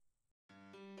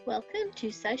Welcome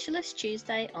to Socialist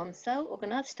Tuesday on Sew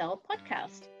Organised Style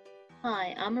podcast.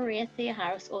 Hi, I'm Maria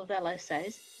Theoharis or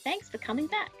Velosos. Thanks for coming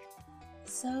back.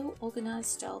 Sew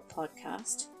Organised Style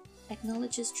podcast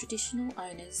acknowledges traditional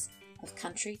owners of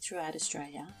country throughout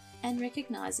Australia and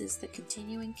recognises the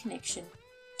continuing connection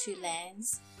to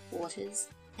lands, waters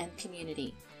and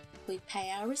community. We pay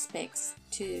our respects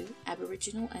to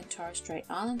Aboriginal and Torres Strait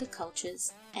Islander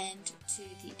cultures and to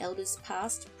the elders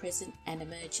past, present and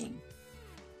emerging.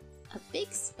 A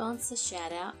big sponsor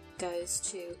shout out goes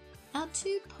to our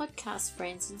two podcast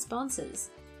friends and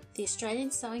sponsors. The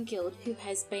Australian Sewing Guild, who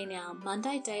has been our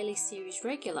Monday Daily Series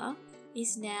regular,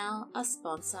 is now a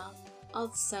sponsor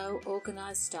of Sew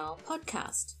Organised Style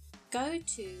podcast. Go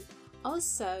to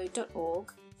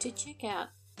ozsew.org to check out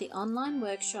the online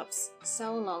workshops,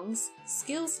 sew-alongs,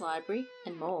 skills library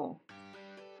and more.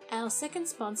 Our second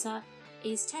sponsor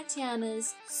is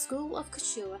Tatiana's School of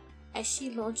Couture as she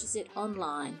launches it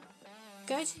online.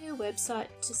 Go to her website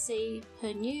to see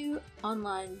her new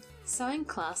online sewing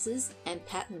classes and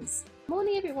patterns.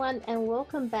 Morning everyone and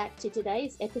welcome back to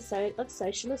today's episode of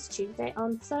Socialist Tuesday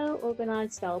on Sew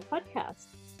Organised Style podcast.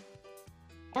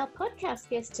 Our podcast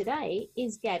guest today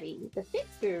is Gabby, the fit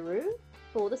guru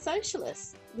for the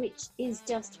Socialists, which is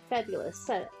just fabulous.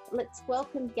 So let's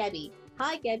welcome Gabby.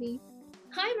 Hi Gabby.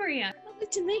 Hi Maria. Lovely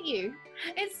to meet you.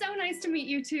 It's so nice to meet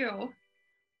you too.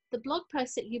 The blog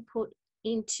posts that you put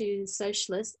into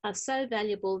Socialists are so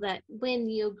valuable that when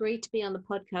you agreed to be on the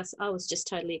podcast, I was just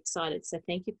totally excited. So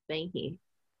thank you for being here.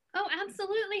 Oh,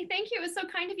 absolutely. Thank you. It was so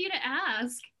kind of you to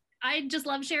ask. I just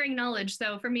love sharing knowledge.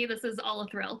 So for me, this is all a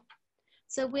thrill.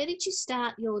 So where did you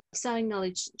start your sewing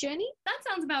knowledge journey? That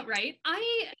sounds about right.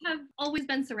 I have always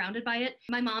been surrounded by it.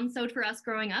 My mom sewed for us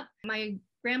growing up. My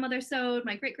grandmother sewed,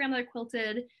 my great-grandmother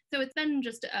quilted. So it's been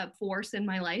just a force in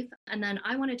my life. And then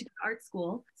I wanted to go to art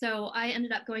school. So I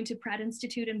ended up going to Pratt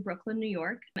Institute in Brooklyn, New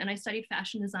York, and I studied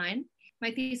fashion design. My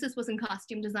thesis was in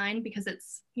costume design because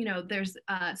it's, there's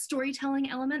a storytelling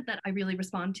element that I really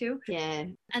respond to. Yeah.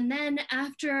 And then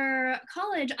after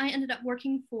college, I ended up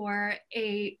working for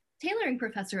a tailoring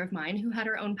professor of mine who had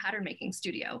her own pattern making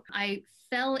studio. I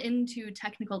fell into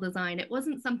technical design. It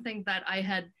wasn't something that I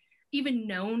had even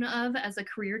known of as a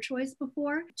career choice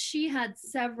before. She had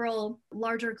several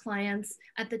larger clients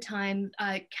at the time,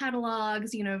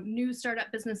 catalogs, new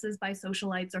startup businesses by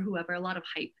socialites or whoever, a lot of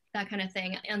hype, that kind of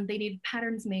thing. And they needed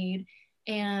patterns made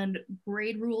and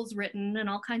grade rules written and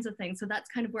all kinds of things. So that's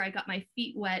kind of where I got my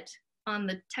feet wet on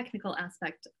the technical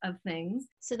aspect of things.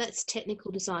 So that's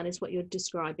technical design is what you're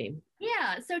describing.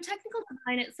 Yeah. So technical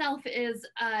design itself is,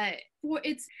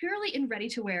 it's purely in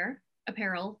ready-to-wear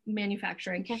apparel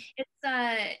manufacturing. Okay. It's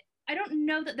I don't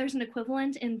know that there's an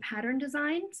equivalent in pattern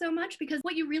design so much because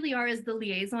what you really are is the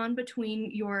liaison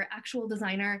between your actual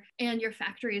designer and your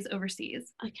factories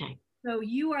overseas. Okay. So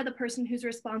you are the person who's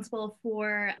responsible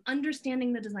for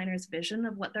understanding the designer's vision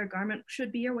of what their garment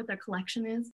should be or what their collection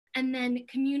is, and then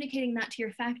communicating that to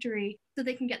your factory so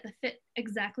they can get the fit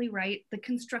exactly right, the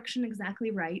construction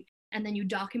exactly right. And then you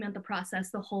document the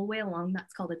process the whole way along.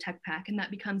 That's called a tech pack. And that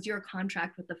becomes your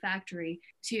contract with the factory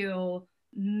to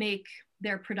make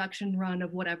their production run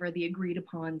of whatever the agreed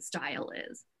upon style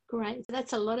is. Great.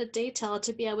 That's a lot of detail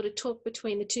to be able to talk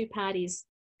between the two parties.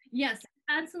 Yes,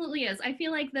 absolutely is. I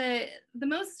feel like the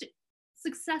most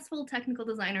successful technical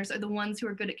designers are the ones who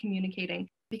are good at communicating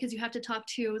because you have to talk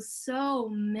to so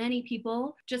many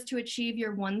people just to achieve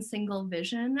your one single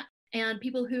vision. And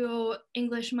people who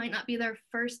English might not be their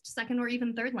first, second, or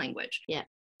even third language. Yeah.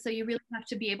 So you really have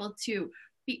to be able to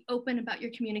be open about your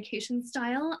communication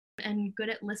style and good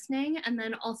at listening. And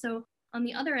then also on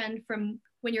the other end, from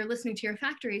when you're listening to your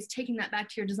factories, taking that back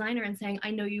to your designer and saying,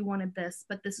 I know you wanted this,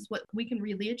 but this is what we can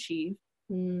really achieve.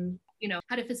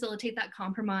 How to facilitate that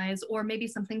compromise, or maybe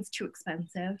something's too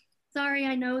expensive. Sorry,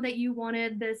 I know that you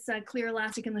wanted this clear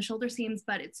elastic in the shoulder seams,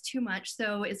 but it's too much.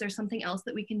 So is there something else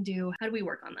that we can do? How do we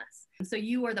work on this? So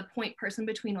you are the point person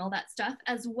between all that stuff,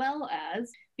 as well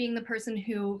as being the person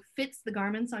who fits the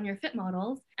garments on your fit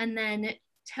models and then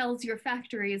tells your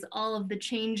factories all of the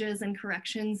changes and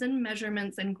corrections and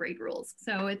measurements and grade rules.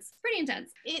 So it's pretty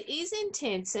intense. It is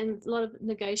intense and a lot of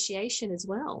negotiation as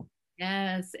well.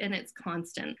 Yes, and it's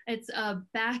constant. It's a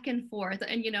back and forth.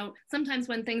 And, sometimes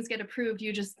when things get approved,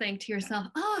 you just think to yourself,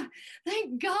 oh,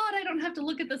 thank God I don't have to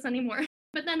look at this anymore.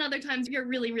 But then other times you're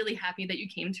really, really happy that you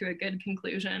came to a good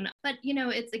conclusion. But,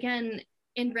 it's, again,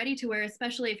 in ready-to-wear,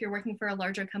 especially if you're working for a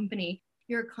larger company,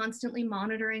 you're constantly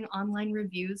monitoring online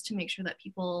reviews to make sure that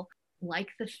people like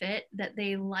the fit, that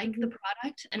they like the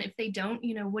product. And if they don't,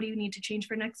 what do you need to change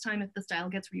for next time if the style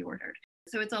gets reordered?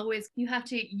 So it's always, you have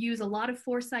to use a lot of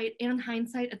foresight and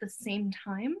hindsight at the same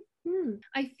time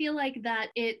I feel like that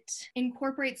it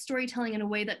incorporates storytelling in a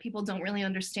way that people don't really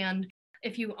understand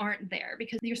if you aren't there,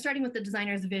 because you're starting with the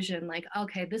designer's vision, like,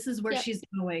 okay, this is where she's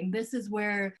going. This is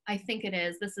where I think it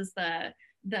is. This is the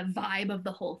vibe of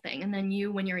the whole thing. And then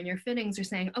you, when you're in your fittings, are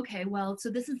saying, okay, well,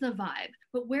 so this is the vibe,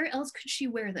 but where else could she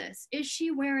wear this? Is she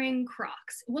wearing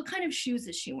Crocs? What kind of shoes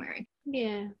is she wearing?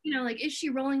 Yeah. You know, like, is she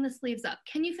rolling the sleeves up?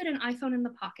 Can you fit an iPhone in the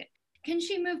pocket? Can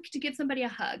she move to give somebody a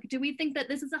hug? Do we think that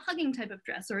this is a hugging type of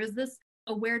dress, or is this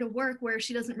a wear to work where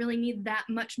she doesn't really need that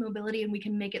much mobility and we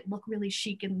can make it look really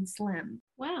chic and slim?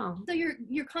 Wow. So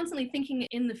you're constantly thinking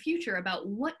in the future about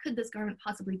what could this garment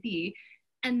possibly be.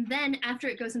 And then after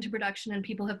it goes into production and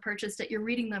people have purchased it, you're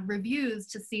reading the reviews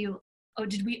to see, oh,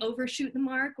 did we overshoot the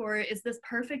mark? Or is this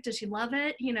perfect? Does she love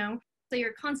it? You know, so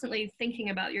you're constantly thinking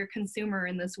about your consumer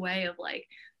in this way of like,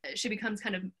 she becomes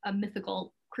kind of a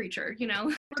mythical creature, you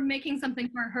know, or making something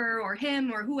for her or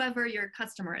him or whoever your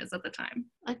customer is at the time.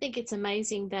 I think it's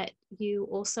amazing that you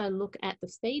also look at the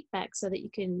feedback so that you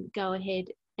can go ahead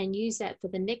and use that for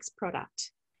the next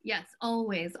product. Yes,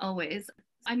 always, always.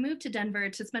 I moved to Denver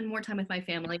to spend more time with my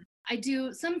family. I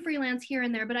do some freelance here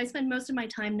and there, but I spend most of my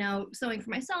time now sewing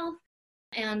for myself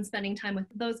and spending time with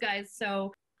those guys.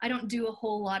 So I don't do a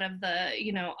whole lot of the,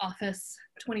 you know, office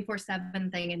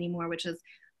 24/7 thing anymore, which is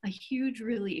a huge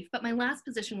relief. But my last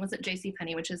position was at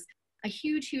JCPenney, which is a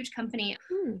huge, huge company.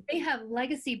 They have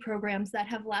legacy programs that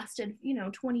have lasted, you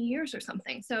know, 20 years or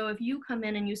something. So if you come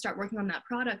in and you start working on that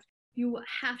product, you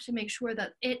have to make sure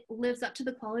that it lives up to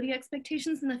the quality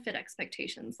expectations and the fit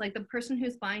expectations. Like the person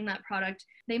who's buying that product,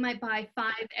 they might buy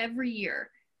 5 every year,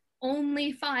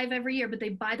 only 5 every year, but they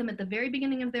buy them at the very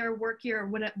beginning of their work year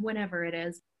or whenever it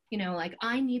is. You know, like,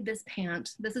 I need this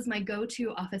pant. This is my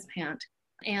go-to office pant.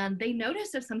 And they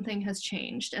notice if something has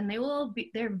changed, and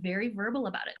they're very verbal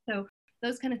about it. So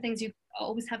those kind of things you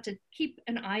always have to keep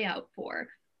an eye out for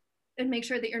and make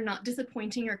sure that you're not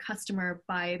disappointing your customer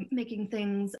by making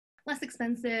things less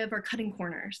expensive or cutting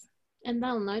corners. And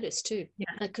they'll notice too.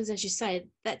 Yeah. Because as you say,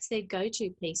 that's their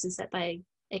go-to pieces that they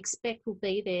expect will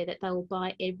be there, that they will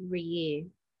buy every year.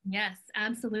 Yes,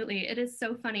 absolutely. It is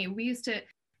so funny. We used to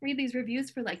read these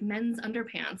reviews for like men's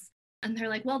underpants, and they're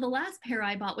like, well, the last pair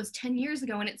I bought was 10 years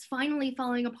ago and it's finally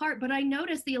falling apart, but I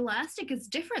noticed the elastic is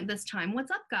different this time.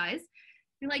 What's up, guys?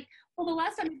 You're like, well, the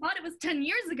last time I bought it was 10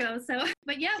 years ago. So,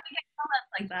 but yeah, we get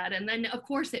comments like that. And then of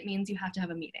course it means you have to have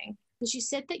a meeting. Because you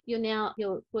said that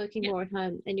you're working more at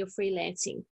home and you're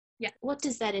freelancing. Yeah. What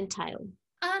does that entail?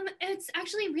 It's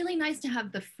actually really nice to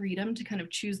have the freedom to kind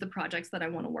of choose the projects that I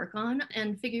want to work on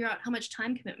and figure out how much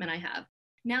time commitment I have.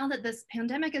 Now that this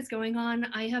pandemic is going on,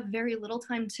 I have very little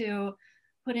time to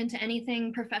put into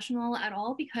anything professional at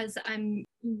all because I'm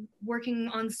working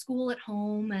on school at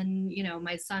home, and, you know,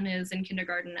 my son is in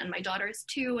kindergarten and my daughter is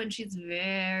 2 and she's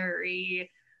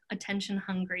very attention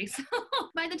hungry. So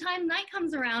by the time night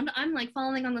comes around, I'm like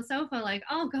falling on the sofa like,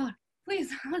 oh God,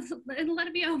 please let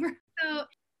it be over. So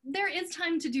there is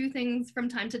time to do things from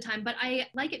time to time, but I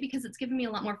like it because it's given me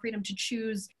a lot more freedom to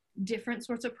choose different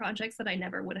sorts of projects that I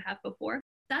never would have before.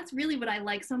 That's really what I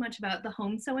like so much about the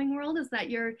home sewing world, is that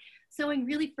you're sewing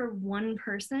really for one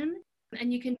person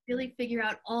and you can really figure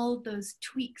out all those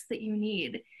tweaks that you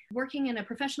need. Working in a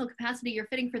professional capacity, you're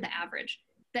fitting for the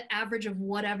average of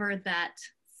whatever that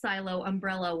silo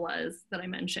umbrella was that I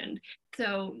mentioned.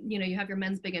 So, you know, you have your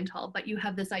men's big and tall, but you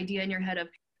have this idea in your head of,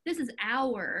 this is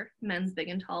our men's big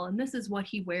and tall, and this is what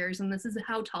he wears, and this is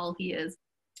how tall he is.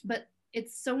 But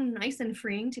it's so nice and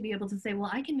freeing to be able to say, well,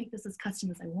 I can make this as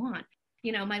custom as I want.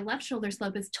 You know, my left shoulder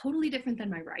slope is totally different than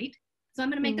my right, so I'm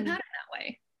going to make the pattern that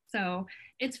way. So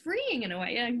it's freeing in a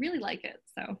way. I really like it.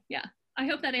 So yeah, I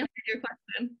hope that answered your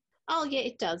question. Oh yeah,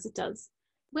 it does. It does.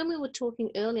 When we were talking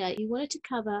earlier, you wanted to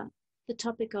cover the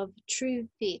topic of true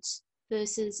fit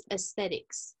versus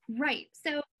aesthetics. Right.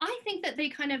 So I think that they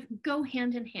kind of go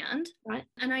hand in hand. Right.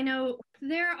 And I know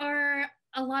there are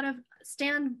a lot of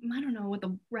I don't know what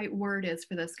the right word is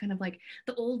for this, kind of like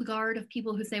the old guard of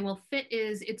people who say, well, fit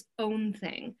is its own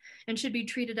thing and should be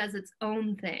treated as its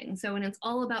own thing. So, and it's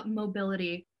all about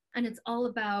mobility and it's all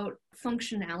about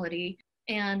functionality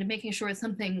and making sure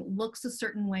something looks a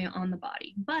certain way on the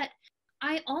body. But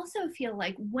I also feel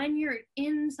like when you're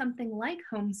in something like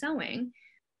home sewing,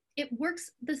 it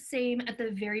works the same at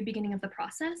the very beginning of the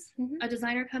process. A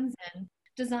designer comes in,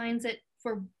 designs it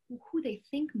for who they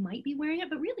think might be wearing it,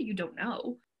 but really you don't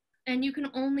know. And you can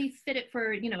only fit it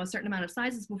for, you know, a certain amount of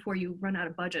sizes before you run out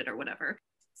of budget or whatever.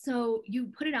 So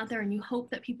you put it out there and you hope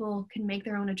that people can make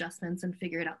their own adjustments and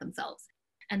figure it out themselves.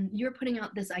 And you're putting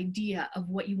out this idea of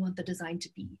what you want the design to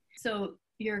be. So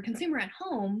your consumer at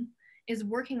home is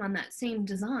working on that same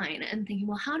design and thinking,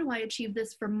 well, how do I achieve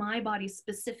this for my body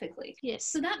specifically? Yes.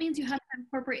 So that means you have to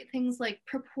incorporate things like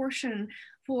proportion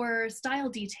for style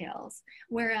details,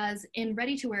 whereas in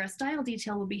ready-to-wear, a style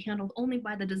detail will be handled only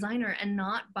by the designer and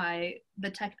not by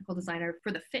the technical designer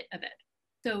for the fit of it.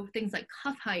 So things like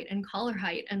cuff height and collar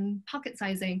height and pocket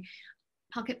sizing,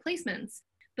 pocket placements,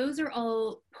 those are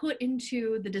all put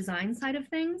into the design side of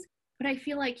things. But I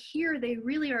feel like here they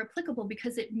really are applicable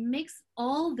because it makes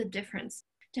all the difference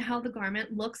to how the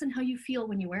garment looks and how you feel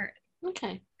when you wear it.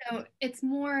 Okay. So it's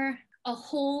more a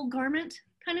whole garment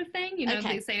kind of thing. You know,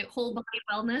 Okay. They say whole body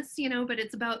wellness, you know, but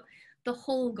it's about the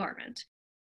whole garment.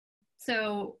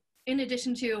 So in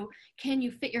addition to, can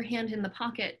you fit your hand in the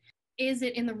pocket? Is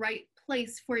it in the right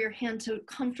place for your hand to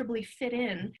comfortably fit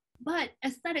in? But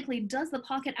aesthetically, does the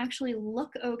pocket actually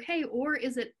look okay? Or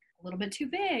is it a little bit too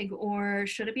big? Or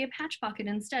should it be a patch pocket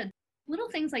instead? Little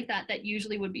things like that that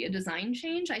usually would be a design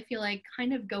change, I feel like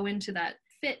kind of go into that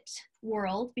fit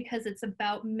world because it's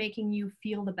about making you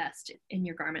feel the best in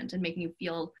your garment and making you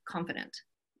feel confident.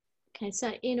 Okay,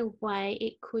 so in a way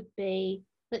it could be,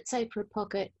 let's say for a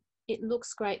pocket, it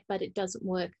looks great, but it doesn't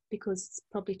work because it's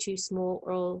probably too small,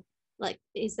 or like,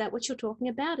 is that what you're talking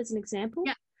about as an example?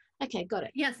 Yeah. Okay, got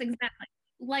it. Yes, exactly.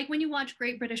 Like when you watch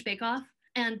Great British Bake Off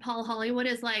and Paul Hollywood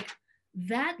is like,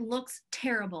 that looks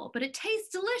terrible, but it tastes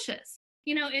delicious.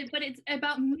 You know, but it's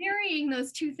about marrying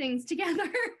those two things together.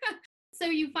 So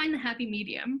you find the happy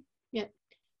medium. Yeah.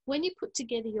 When you put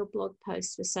together your blog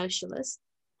post for Socialist,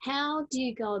 how do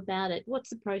you go about it?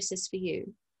 What's the process for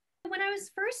you? When I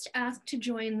was first asked to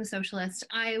join the Socialist,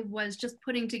 I was just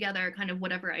putting together kind of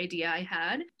whatever idea I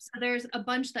had. So there's a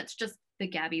bunch that's just the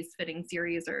Gabby's Fitting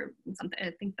series or something.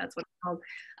 I think that's what it's called.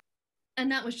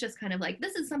 And that was just kind of like,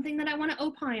 this is something that I want to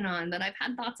opine on, that I've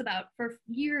had thoughts about for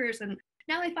years. And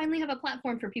now I finally have a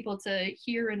platform for people to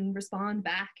hear and respond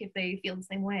back if they feel the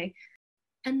same way.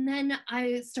 And then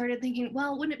I started thinking,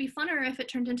 well, wouldn't it be funner if it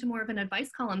turned into more of an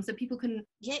advice column so people can,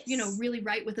 Yes. you know, really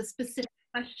write with a specific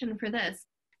question for this?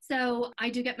 So I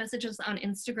do get messages on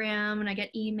Instagram and I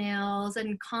get emails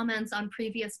and comments on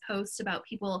previous posts about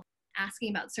people asking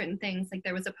about certain things. Like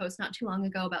there was a post not too long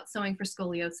ago about sewing for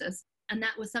scoliosis. And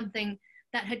that was something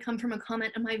that had come from a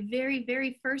comment on my very,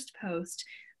 very first post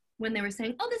when they were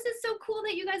saying, oh, this is so cool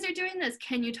that you guys are doing this.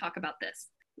 Can you talk about this?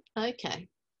 Okay.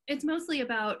 It's mostly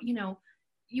about, you know,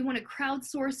 you want to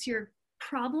crowdsource your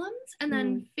problems and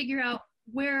then figure out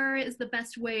where is the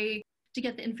best way to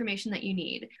get the information that you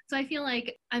need. So I feel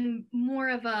like I'm more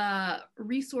of a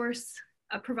resource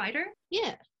provider.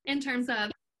 Yeah. In terms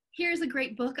of, here's a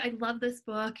great book. I love this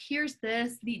book. Here's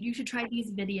this. You should try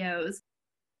these videos.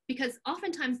 Because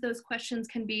oftentimes those questions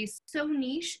can be so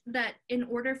niche that in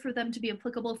order for them to be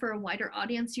applicable for a wider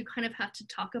audience, you kind of have to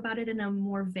talk about it in a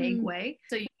more vague way.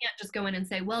 So you can't just go in and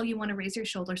say, well, you want to raise your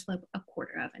shoulder slip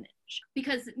 1/4 of an inch.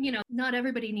 Because, you know, not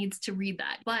everybody needs to read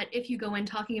that. But if you go in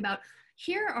talking about,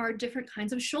 here are different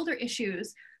kinds of shoulder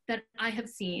issues that I have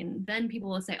seen, then people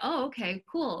will say, oh, okay,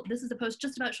 cool. This is a post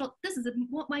just about shoulder. This is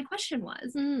what my question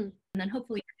was. And then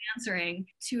hopefully you're answering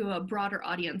to a broader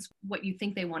audience what you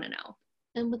think they want to know.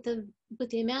 And with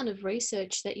the amount of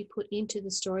research that you put into the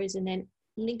stories and then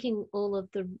linking all of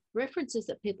the references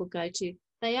that people go to,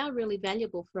 they are really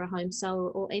valuable for a home sewer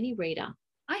or any reader.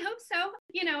 I hope so.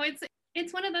 You know,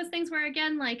 it's one of those things where,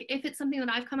 again, like if it's something that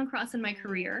I've come across in my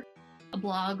career, a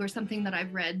blog or something that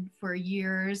I've read for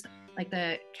years, like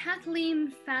the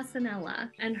Kathleen Fasanella,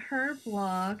 and her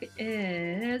blog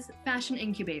is Fashion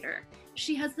Incubator.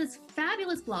 She has this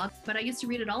fabulous blog, but I used to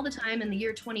read it all the time in the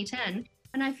year 2010.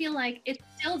 And I feel like it's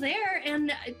still there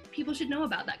and people should know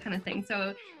about that kind of thing.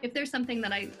 So if there's something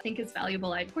that I think is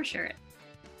valuable, I'd for share it.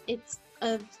 It's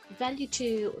of value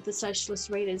to the Socialist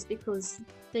readers because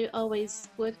they're always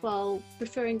worthwhile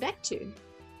referring back to.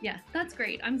 Yeah, that's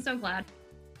great. I'm so glad.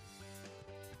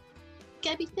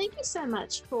 Gabby, thank you so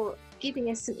much for giving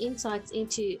us some insights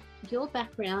into your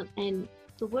background and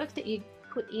the work that you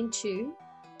put into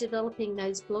developing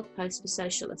those blog posts for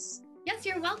Socialists. Yes,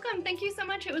 you're welcome. Thank you so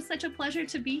much. It was such a pleasure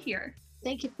to be here.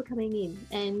 Thank you for coming in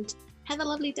and have a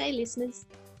lovely day, listeners.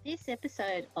 This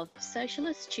episode of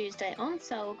Socialist Tuesday on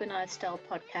Sew Organised Style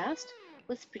podcast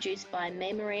was produced by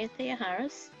me, Maria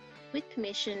Theoharis, with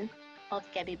permission of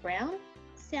Gabby Brown,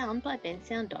 sound by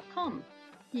bensound.com.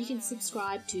 You can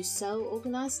subscribe to Sew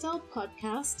Organised Style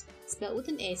podcast, spelt with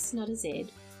an S, not a Z,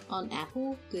 on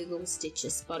Apple, Google, Stitcher,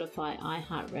 Spotify,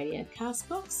 iHeartRadio,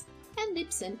 Castbox, and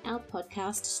Libsyn, our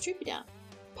podcast distributor.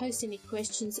 Post any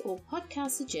questions or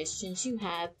podcast suggestions you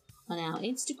have on our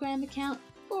Instagram account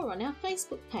or on our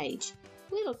Facebook page.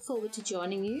 We look forward to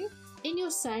joining you in your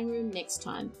sewing room next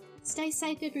time. Stay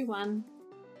safe, everyone.